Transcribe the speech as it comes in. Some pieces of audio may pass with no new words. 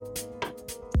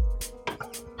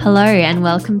Hello, and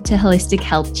welcome to Holistic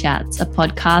Health Chats, a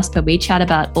podcast where we chat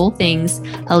about all things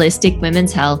holistic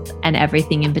women's health and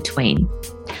everything in between.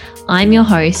 I'm your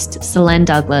host, Selene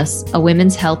Douglas, a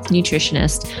women's health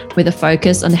nutritionist with a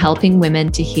focus on helping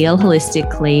women to heal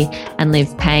holistically and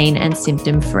live pain and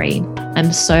symptom free.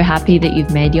 I'm so happy that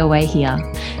you've made your way here.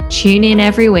 Tune in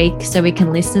every week so we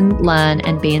can listen, learn,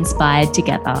 and be inspired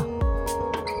together.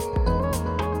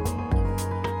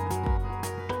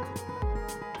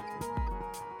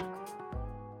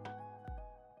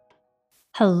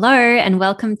 Hello, and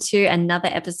welcome to another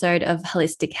episode of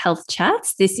Holistic Health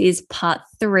Chats. This is part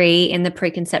 3 in the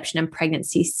Preconception and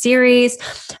Pregnancy series,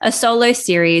 a solo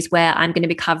series where I'm going to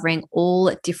be covering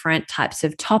all different types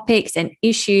of topics and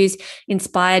issues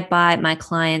inspired by my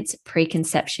clients'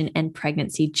 preconception and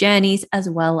pregnancy journeys, as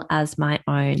well as my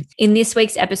own. In this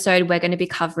week's episode, we're going to be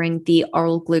covering the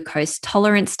oral glucose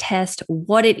tolerance test,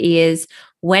 what it is,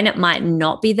 when it might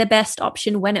not be the best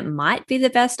option, when it might be the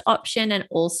best option, and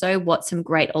also what some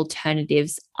great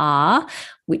alternatives are,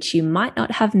 which you might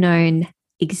not have known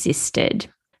existed.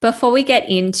 Before we get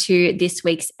into this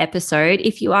week's episode,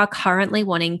 if you are currently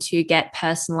wanting to get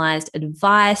personalized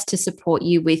advice to support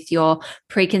you with your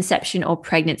preconception or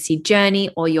pregnancy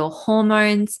journey or your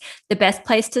hormones, the best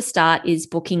place to start is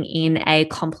booking in a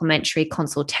complimentary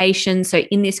consultation. So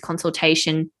in this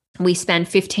consultation, we spend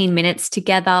 15 minutes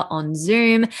together on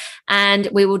Zoom, and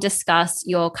we will discuss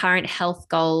your current health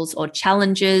goals or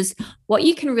challenges, what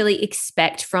you can really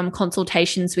expect from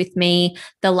consultations with me,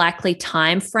 the likely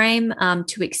time frame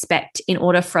to expect in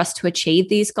order for us to achieve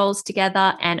these goals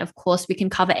together. And of course, we can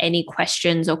cover any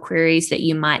questions or queries that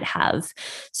you might have.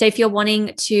 So if you're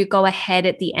wanting to go ahead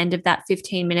at the end of that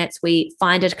 15 minutes, we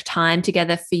find a time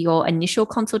together for your initial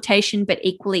consultation. But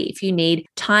equally, if you need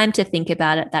time to think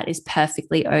about it, that is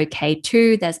perfectly okay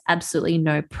too. There's absolutely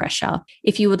no pressure.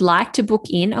 If you would like to book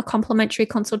in a complimentary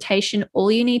consultation, all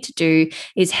you need to do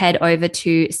is head over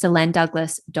to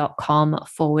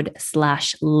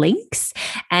selendouglas.com/links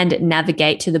and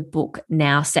navigate to the book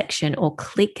now section, or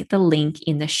click the link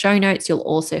in the show notes. You'll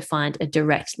also find a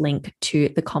direct link to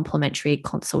the complimentary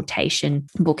consultation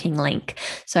booking link.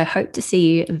 So I hope to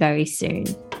see you very soon.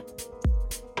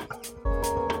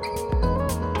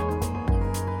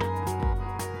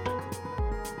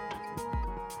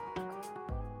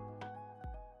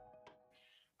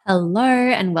 Hello,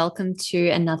 and welcome to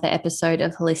another episode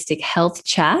of Holistic Health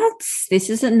Chats. This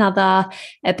is another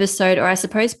episode, or I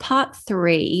suppose part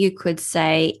 3, you could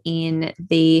say, in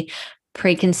the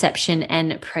Preconception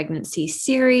and Pregnancy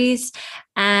series.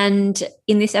 And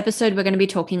in this episode, we're going to be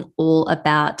talking all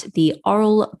about the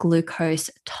oral glucose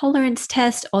tolerance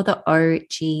test, or the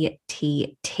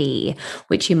OGTT,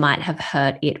 which you might have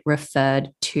heard it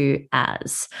referred to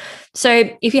as. So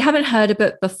if you haven't heard of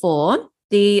it before,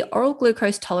 the oral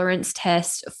glucose tolerance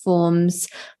test forms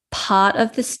part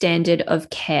of the standard of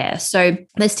care. So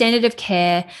the standard of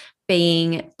care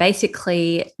being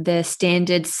basically the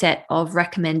standard set of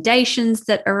recommendations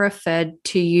that are referred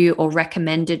to you, or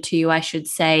recommended to you, I should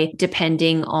say,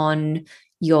 depending on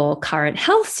your current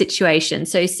health situation.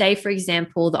 So say, for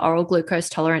example, the oral glucose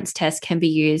tolerance test can be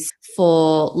used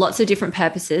for lots of different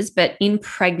purposes, but in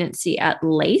pregnancy at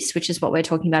least, which is what we're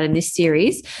talking about in this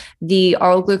series, the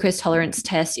oral glucose tolerance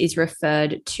test is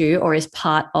referred to, or is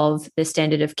part of the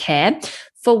standard of care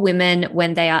for women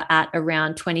when they are at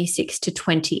around 26 to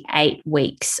 28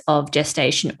 weeks of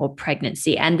gestation or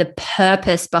pregnancy. And the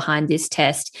purpose behind this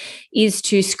test is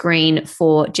to screen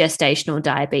for gestational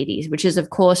diabetes, which is,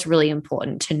 of course, really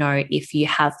important to know if you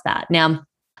have that. Now,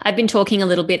 I've been talking a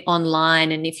little bit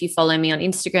online, and if you follow me on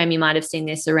Instagram, you might have seen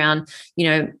this around,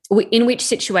 in which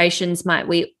situations might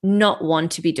we not want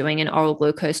to be doing an oral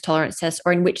glucose tolerance test,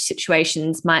 or in which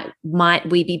situations might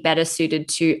we be better suited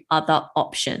to other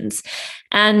options.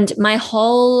 And my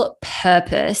whole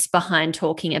purpose behind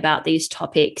talking about these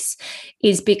topics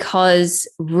is because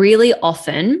really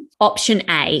often option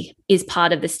A is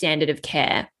part of the standard of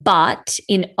care. But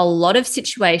in a lot of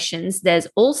situations, there's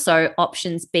also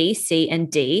options B, C, and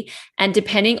D. And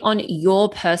depending on your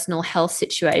personal health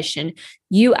situation,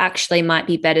 you actually might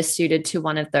be better suited to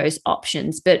one of those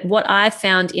options. But what I've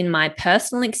found in my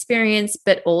personal experience,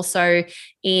 but also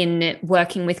in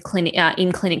working with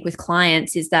in clinic with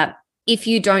clients, is that if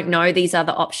you don't know these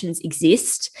other options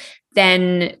exist,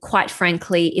 then quite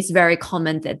frankly, it's very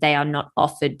common that they are not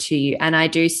offered to you. And I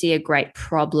do see a great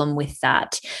problem with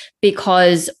that,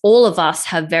 because all of us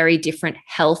have very different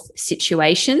health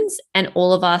situations, and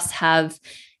all of us have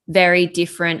very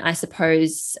different, I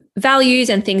suppose, values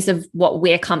and things of what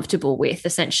we're comfortable with,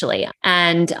 essentially.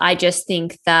 And I just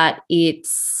think that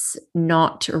it's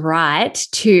not right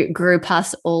to group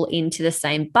us all into the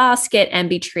same basket and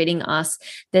be treating us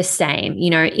the same. You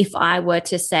know, if I were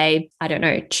to say, I don't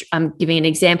know, I'm giving an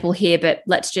example here, but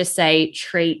let's just say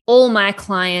treat all my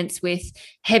clients with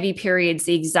heavy periods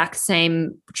the exact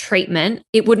same treatment,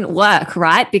 it wouldn't work,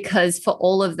 right? Because for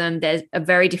all of them, there's a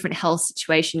very different health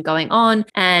situation going on,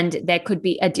 and there could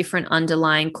be a different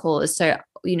underlying cause. So,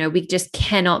 you know, we just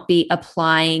cannot be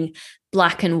applying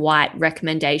black and white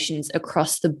recommendations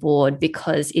across the board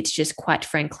because it's just quite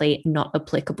frankly not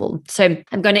applicable. So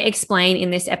I'm going to explain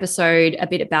in this episode a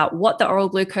bit about what the oral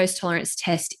glucose tolerance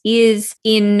test is,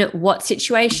 in what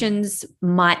situations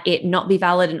might it not be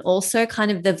valid, and also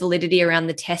kind of the validity around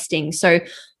the testing. So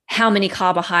how many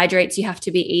carbohydrates you have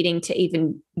to be eating to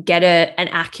even get an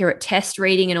accurate test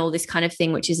reading and all this kind of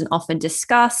thing, which isn't often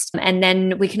discussed. And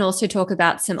then we can also talk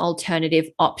about some alternative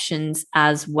options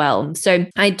as well. So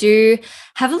I do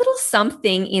have a little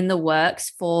something in the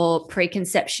works for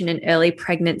preconception and early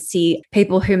pregnancy,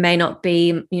 people who may not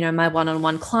be, you know, my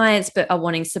one-on-one clients, but are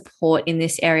wanting support in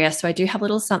this area. So I do have a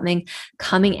little something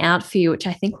coming out for you, which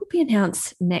I think will be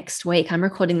announced next week. I'm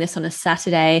recording this on a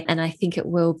Saturday, and I think it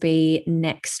will be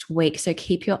next week. So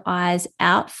keep your eyes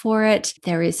out for it.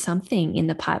 There is something in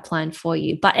the pipeline for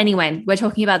you. But anyway, we're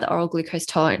talking about the oral glucose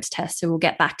tolerance test. So we'll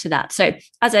get back to that. So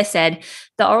as I said,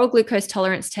 the oral glucose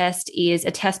tolerance test is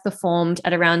a test performed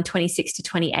at around 26 to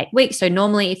 28 weeks. So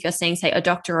normally if you're seeing, say, a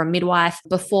doctor or a midwife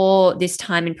before this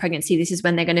time in pregnancy, this is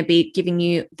when they're going to be giving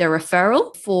you the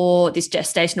referral for this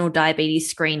gestational diabetes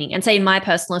screening. And say in my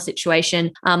personal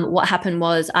situation, what happened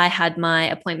was I had my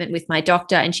appointment with my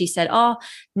doctor and she said, oh,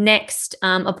 next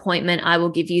appointment, I will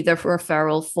give you the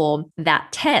referral for that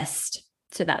test.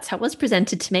 So that's how it was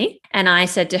presented to me. And I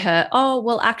said to her, oh,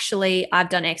 well, actually, I've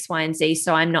done X, Y, and Z,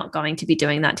 so I'm not going to be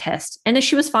doing that test. And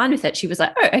she was fine with it. She was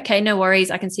like, oh, okay, no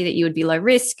worries. I can see that you would be low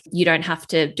risk. You don't have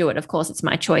to do it. Of course, it's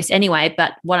my choice anyway.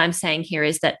 But what I'm saying here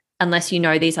is that unless you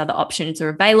know these other options are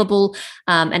available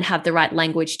and have the right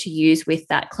language to use with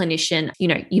that clinician, you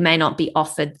know, you may not be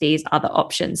offered these other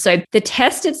options. So the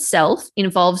test itself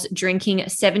involves drinking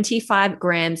 75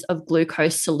 grams of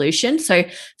glucose solution. So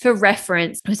for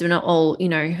reference, because we're not all, you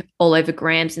know, all over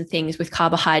grams and things with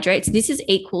carbohydrates, this is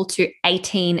equal to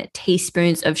 18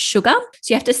 teaspoons of sugar.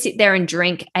 So you have to sit there and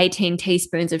drink 18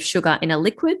 teaspoons of sugar in a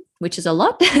liquid, which is a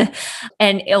lot,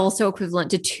 and also equivalent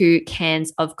to 2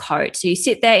 cans of Coke. So you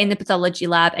sit there in the pathology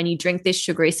lab and you drink this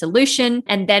sugary solution.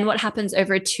 And then what happens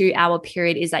over a 2-hour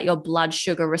period is that your blood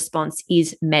sugar response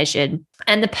is measured.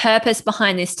 And the purpose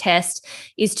behind this test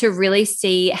is to really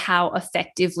see how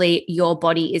effectively your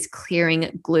body is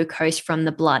clearing glucose from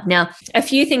the blood. Now, a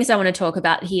few things I want to talk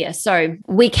about here. So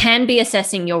we can be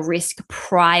assessing your risk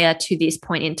prior to this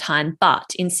point in time,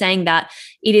 but in saying that,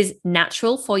 it is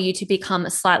natural for you to become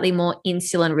slightly more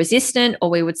insulin resistant, or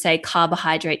we would say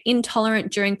carbohydrate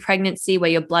intolerant during pregnancy, where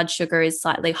your blood sugar is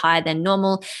slightly higher than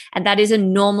normal. And that is a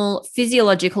normal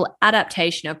physiological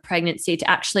adaptation of pregnancy to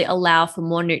actually allow for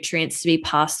more nutrients to be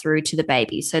passed through to the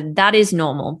baby. So that is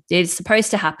normal. It is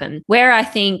supposed to happen. Where I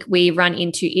think we run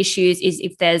into issues is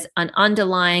if there's an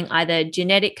underlying either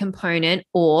genetic component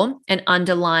or an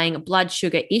underlying blood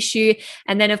sugar issue.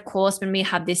 And then, of course, when we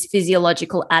have this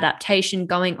physiological adaptation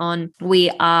going on, we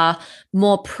are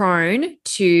more prone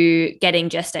to getting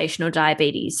gestational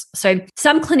diabetes. So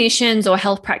some clinicians or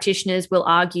health practitioners will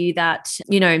argue that,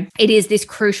 you know, it is this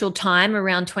crucial time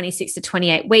around 26 to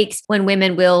 28 weeks when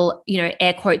women will, you know,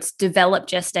 air quotes, develop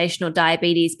gestational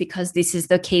diabetes, because this is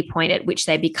the key point at which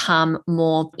they become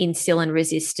more insulin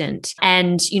resistant.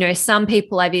 And, you know, some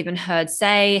people I've even heard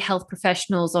say, health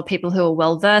professionals or people who are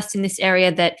well versed in this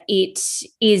area, that it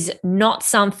is not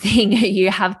something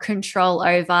you have control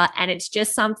over, and it's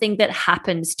just something that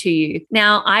happens to you.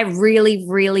 Now, I really,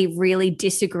 really, really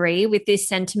disagree with this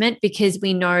sentiment, because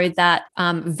we know that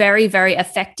very, very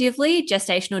effectively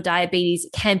gestational diabetes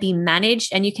can be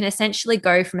managed, and you can essentially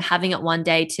go from having it one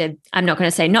day to, I'm not going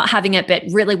to say not having it, but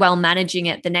really well managing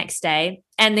it the next day.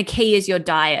 And the key is your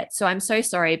diet. So I'm so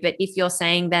sorry, but if you're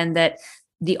saying then that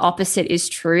the opposite is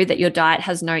true, that your diet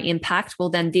has no impact, well,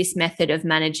 then this method of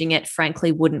managing it,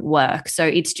 frankly, wouldn't work. So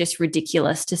it's just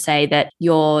ridiculous to say that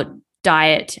your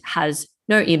diet has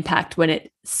no impact when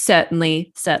it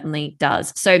certainly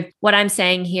does. So what I'm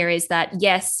saying here is that,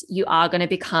 yes, you are going to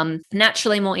become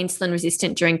naturally more insulin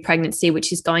resistant during pregnancy,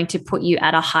 which is going to put you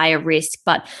at a higher risk,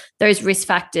 but those risk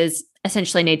factors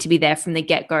essentially need to be there from the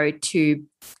get-go to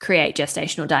create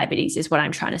gestational diabetes is what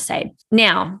I'm trying to say.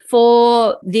 Now,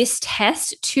 for this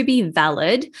test to be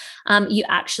valid, you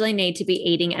actually need to be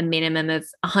eating a minimum of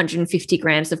 150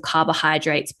 grams of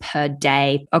carbohydrates per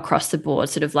day across the board,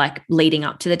 sort of like leading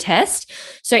up to the test.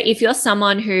 So if you're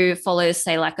someone who follows,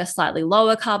 say, like a slightly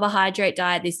lower carbohydrate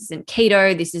diet, this isn't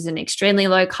keto, this isn't extremely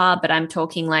low carb, but I'm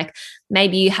talking like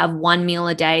maybe you have one meal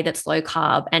a day that's low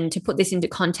carb. And to put this into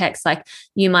context, like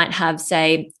you might have,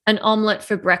 say, an omelet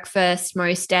for breakfast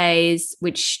most days,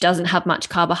 which doesn't have much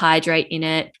carbohydrate in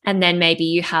it. And then maybe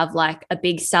you have like a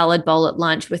big salad bowl at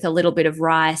lunch with a little bit of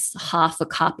rice, half a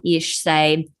cup-ish,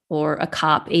 say, or a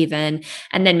cup even,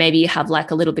 and then maybe you have like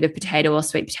a little bit of potato or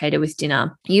sweet potato with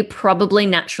dinner. You probably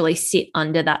naturally sit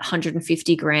under that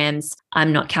 150 grams.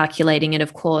 I'm not calculating it,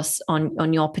 of course,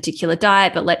 on your particular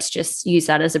diet, but let's just use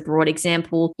that as a broad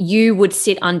example. You would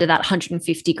sit under that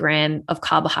 150 gram of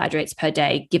carbohydrates per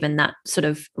day, given that sort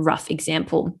of rough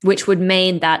example, which would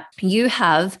mean that you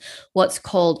have what's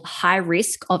called high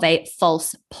risk of a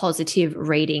false positive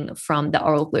reading from the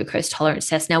oral glucose tolerance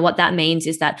test. Now, what that means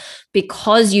is that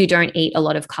because you don't eat a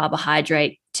lot of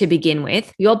carbohydrate to begin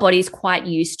with, your body's quite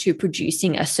used to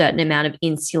producing a certain amount of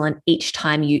insulin each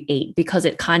time you eat, because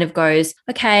it kind of goes,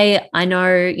 okay, I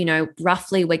know,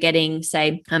 roughly we're getting,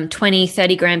 say, 20,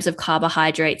 30 grams of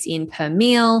carbohydrates in per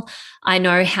meal. I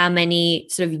know how many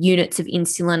sort of units of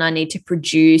insulin I need to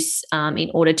produce in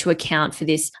order to account for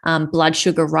this blood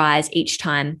sugar rise each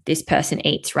time this person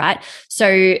eats, right?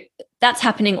 So that's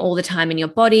happening all the time in your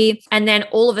body. And then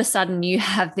all of a sudden you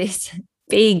have this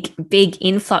big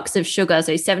influx of sugar,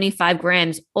 so 75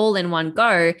 grams all in one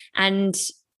go, and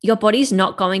your body's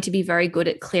not going to be very good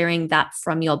at clearing that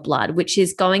from your blood, which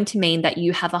is going to mean that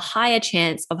you have a higher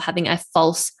chance of having a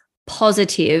false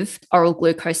positive oral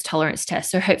glucose tolerance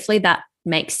test. So hopefully that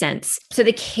makes sense. So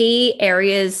the key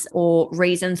areas or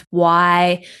reasons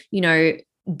why,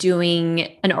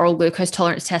 doing an oral glucose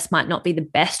tolerance test might not be the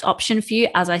best option for you,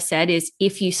 as I said, is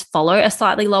if you follow a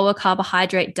slightly lower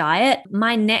carbohydrate diet.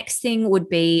 My next thing would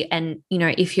be, and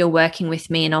if you're working with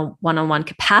me in a one-on-one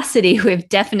capacity, we've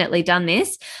definitely done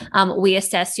this. We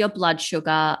assess your blood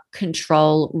sugar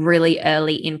control really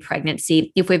early in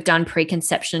pregnancy. If we've done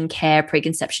preconception care,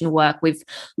 preconception work, we've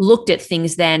looked at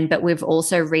things then, but we've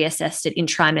also reassessed it in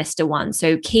trimester 1.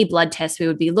 So key blood tests we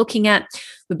would be looking at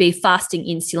would be fasting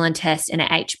insulin test and an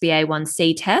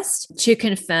HbA1c test to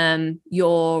confirm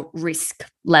your risk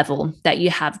level that you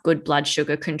have good blood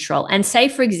sugar control. And say,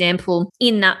 for example,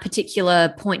 in that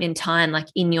particular point in time, like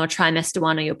in your trimester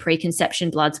 1 or your preconception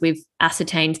bloods, we've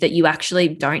ascertained that you actually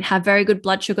don't have very good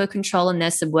blood sugar control and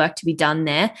there's some work to be done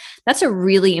there. That's a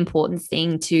really important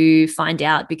thing to find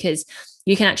out, because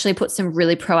you can actually put some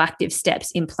really proactive steps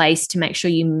in place to make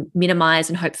sure you minimize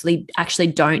and hopefully actually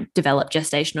don't develop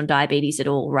gestational diabetes at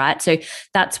all, right? So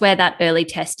that's where that early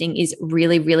testing is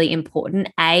really, really important.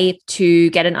 To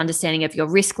get an understanding of your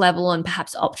risk level and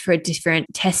perhaps opt for a different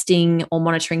testing or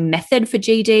monitoring method for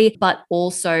GD, but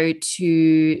also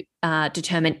to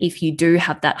determine if you do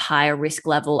have that higher risk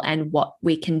level and what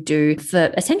we can do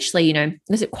for essentially,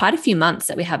 there's quite a few months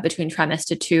that we have between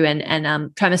trimester 2 and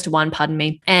trimester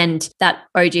 1, and that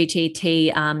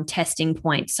OGTT testing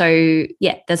point. So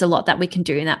yeah, there's a lot that we can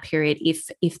do in that period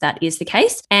if that is the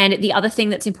case. And the other thing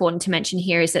that's important to mention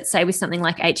here is that, say with something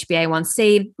like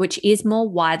HbA1c, which is more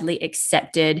widely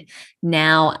accepted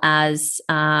now as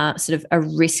sort of a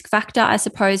risk factor, I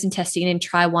suppose, in testing it in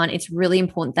Tri 1, it's really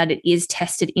important that it is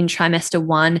tested in trimester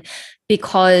 1,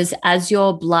 because as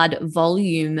your blood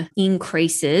volume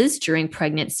increases during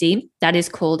pregnancy, that is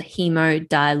called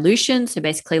hemodilution. So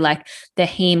basically like the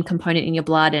heme component in your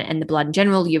blood and the blood in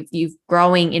general, you're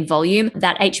growing in volume.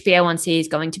 That HbA1c is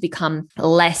going to become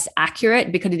less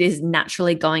accurate because it is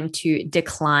naturally going to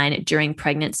decline during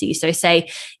pregnancy. So say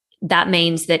that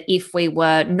means that if we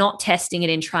were not testing it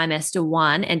in trimester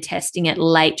 1 and testing it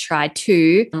late Tri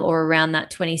 2 or around that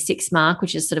 26 mark,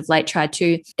 which is sort of late Tri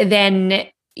 2, then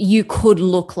you could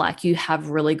look like you have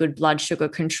really good blood sugar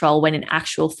control, when in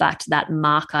actual fact that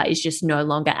marker is just no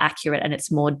longer accurate and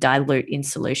it's more dilute in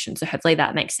solution. So hopefully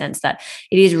that makes sense, that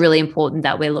it is really important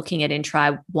that we're looking at in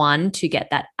Tri 1 to get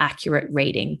that accurate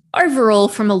reading. Overall,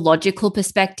 from a logical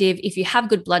perspective, if you have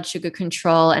good blood sugar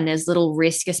control and there's little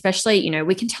risk, especially,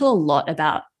 we can tell a lot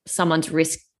about someone's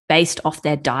risk based off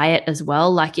their diet as well.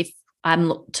 Like if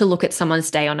I'm to look at someone's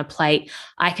day on a plate,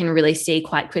 I can really see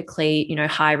quite quickly,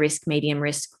 high risk, medium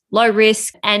risk, low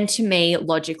risk. And to me,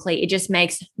 logically, it just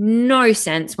makes no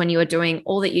sense when you are doing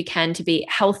all that you can to be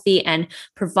healthy and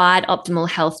provide optimal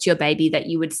health to your baby that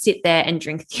you would sit there and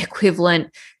drink the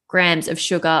equivalent grams of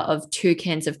sugar of 2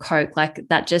 cans of Coke. Like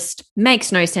that just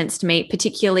makes no sense to me,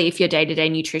 particularly if your day-to-day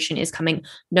nutrition is coming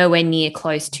nowhere near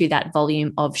close to that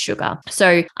volume of sugar.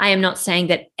 So I am not saying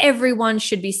that everyone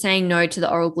should be saying no to the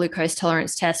oral glucose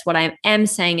tolerance test. What I am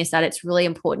saying is that it's really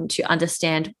important to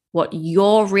understand what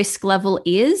your risk level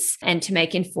is and to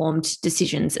make informed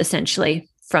decisions essentially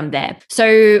from there.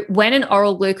 So when an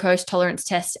oral glucose tolerance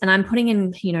test, and I'm putting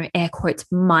in, air quotes,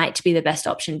 might be the best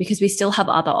option because we still have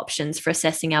other options for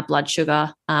assessing our blood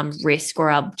sugar risk or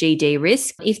our GD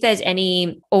risk. If there's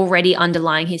any already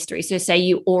underlying history, so say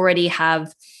you already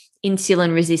have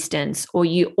insulin resistance, or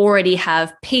you already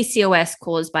have PCOS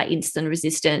caused by insulin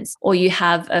resistance, or you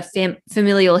have a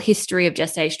familial history of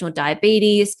gestational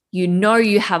diabetes,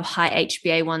 you have high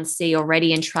HbA1c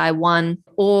already and try one,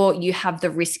 or you have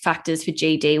the risk factors for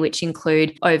GD, which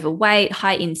include overweight,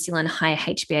 high insulin, high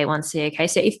HbA1c. Okay,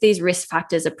 so if these risk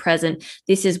factors are present,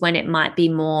 this is when it might be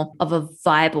more of a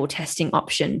viable testing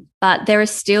option. But there are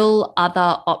still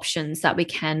other options that we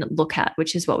can look at,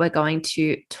 which is what we're going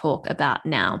to talk about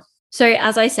now. So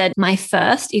as I said, my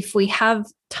first, if we have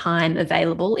time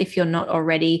available, if you're not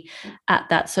already at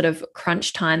that sort of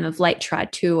crunch time of late try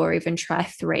 2 or even try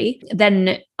 3,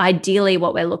 then ideally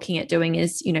what we're looking at doing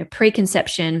is,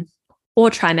 preconception or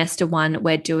trimester 1,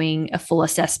 we're doing a full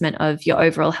assessment of your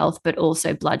overall health, but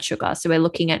also blood sugar. So we're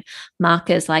looking at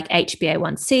markers like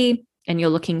HbA1c, and you're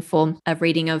looking for a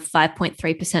reading of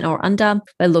 5.3% or under.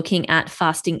 We're looking at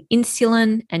fasting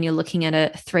insulin, and you're looking at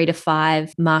a 3 to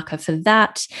 5 marker for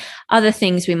that. Other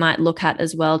things we might look at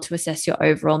as well to assess your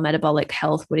overall metabolic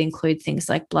health would include things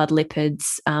like blood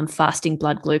lipids, fasting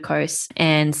blood glucose,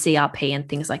 and CRP and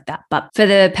things like that. But for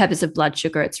the purpose of blood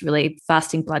sugar, it's really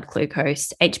fasting blood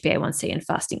glucose, HbA1c, and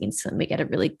fasting insulin. We get a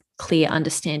really clear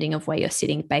understanding of where you're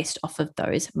sitting based off of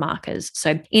those markers.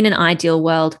 So in an ideal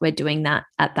world, we're doing that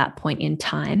at that point in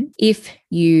time. If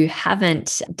you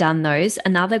haven't done those,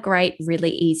 another great, really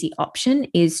easy option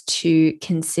is to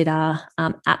consider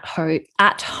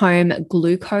at-home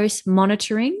glucose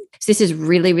monitoring. So this is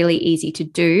really, really easy to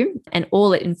do. And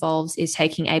all it involves is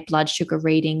taking a blood sugar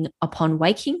reading upon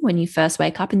waking when you first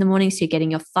wake up in the morning. So you're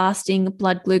getting your fasting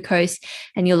blood glucose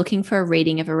and you're looking for a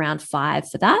reading of around 5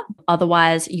 for that.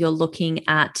 Otherwise, you're looking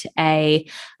at a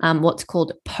what's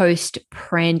called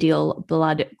postprandial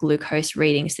blood glucose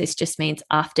reading. So this just means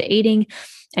after eating,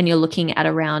 and you're looking at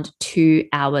around 2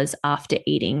 hours after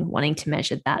eating, wanting to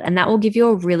measure that. And that will give you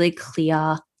a really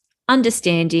clear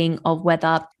understanding of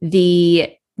whether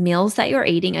the meals that you're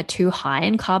eating are too high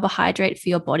in carbohydrate for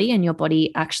your body and your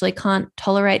body actually can't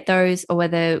tolerate those, or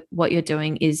whether what you're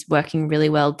doing is working really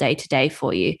well day to day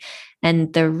for you.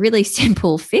 And the really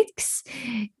simple fix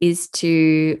is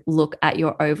to look at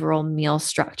your overall meal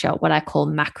structure, what I call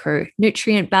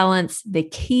macronutrient balance. The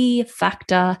key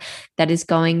factor that is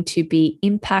going to be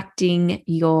impacting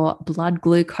your blood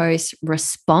glucose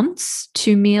response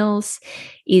to meals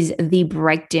is the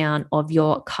breakdown of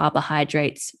your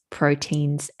carbohydrates,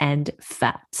 proteins, and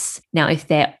fats. Now, if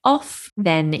they're off,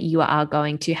 then you are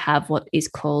going to have what is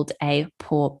called a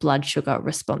poor blood sugar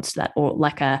response to that, or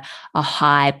like a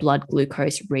high blood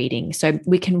glucose reading. So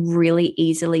we can really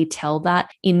easily tell that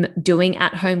in doing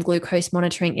at-home glucose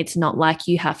monitoring. It's not like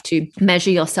you have to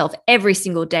measure yourself every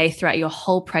single day throughout your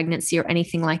whole pregnancy or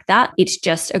anything like that. It's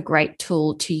just a great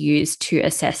tool to use to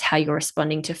assess how you're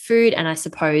responding to food, and I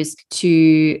suppose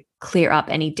to clear up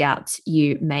any doubts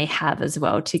you may have as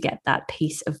well, to get that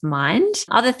peace of mind.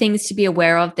 Other things to be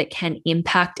aware of that can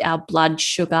impact our blood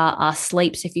sugar are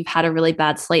sleep. So if you've had a really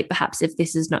bad sleep, perhaps if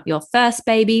this is not your first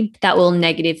baby, that will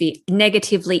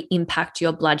negatively impact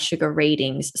your blood sugar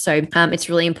readings. So it's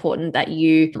really important that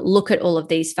you look at all of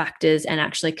these factors and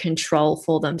actually control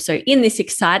for them. So in this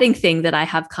exciting thing that I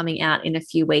have coming out in a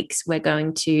few weeks, I'm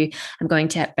going to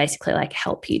basically like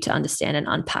help you to understand and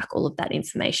unpack all of that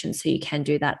information so you can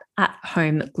do that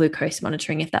at-home glucose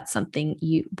monitoring if that's something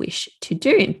you wish to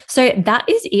do. So that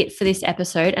is it for this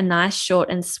episode, a nice short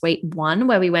and sweet one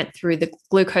where we went through the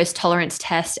glucose tolerance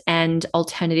test and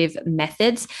alternative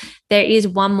methods. There is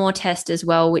one more test as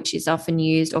well, which is often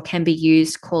used or can be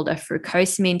used, called a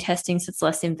fructosamine testing. So it's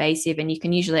less invasive, and you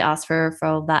can usually ask for a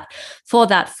referral for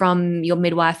that from your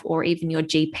midwife or even your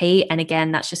GP. And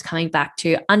again, that's just coming back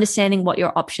to understanding what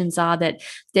your options are, that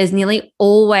there's nearly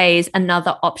always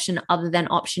another option other than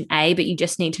option A, but you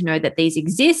just need to know that these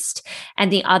exist.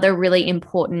 And the other really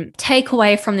important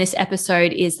takeaway from this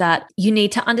episode is that you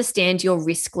need to understand your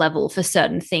risk level for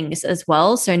certain things as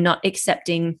well. So not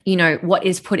accepting, what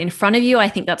is put in front of you. I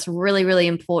think that's really, really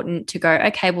important to go,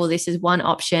 okay, well, this is one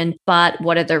option, but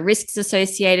what are the risks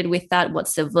associated with that?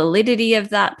 What's the validity of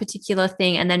that particular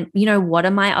thing? And then, what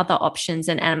are my other options?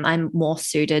 And am I more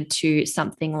suited to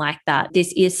something like that?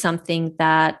 This is something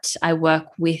that I work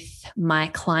with my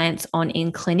clients on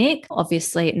in clinic,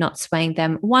 obviously not swaying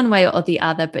them one way or the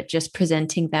other, but just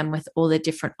presenting them with all the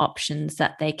different options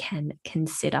that they can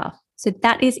consider. So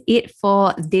that is it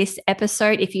for this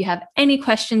episode. If you have any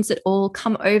questions at all,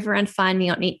 come over and find me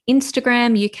on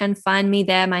Instagram. You can find me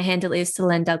there. My handle is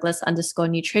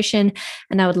SelenDouglas_nutrition.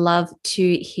 And I would love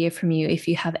to hear from you if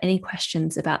you have any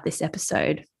questions about this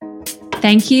episode.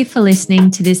 Thank you for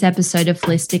listening to this episode of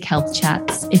Holistic Health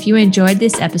Chats. If you enjoyed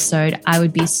this episode, I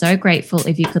would be so grateful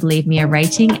if you could leave me a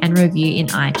rating and review in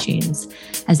iTunes,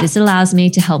 as this allows me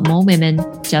to help more women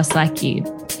just like you.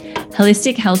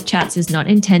 Holistic Health Chats is not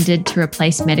intended to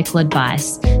replace medical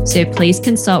advice, so please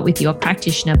consult with your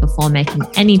practitioner before making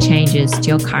any changes to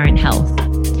your current health.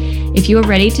 If you are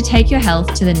ready to take your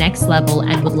health to the next level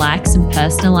and would like some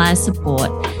personalized support,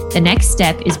 the next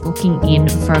step is booking in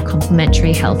for a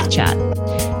complimentary health chat.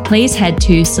 Please head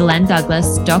to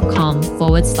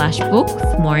selendouglas.com/book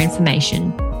for more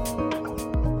information.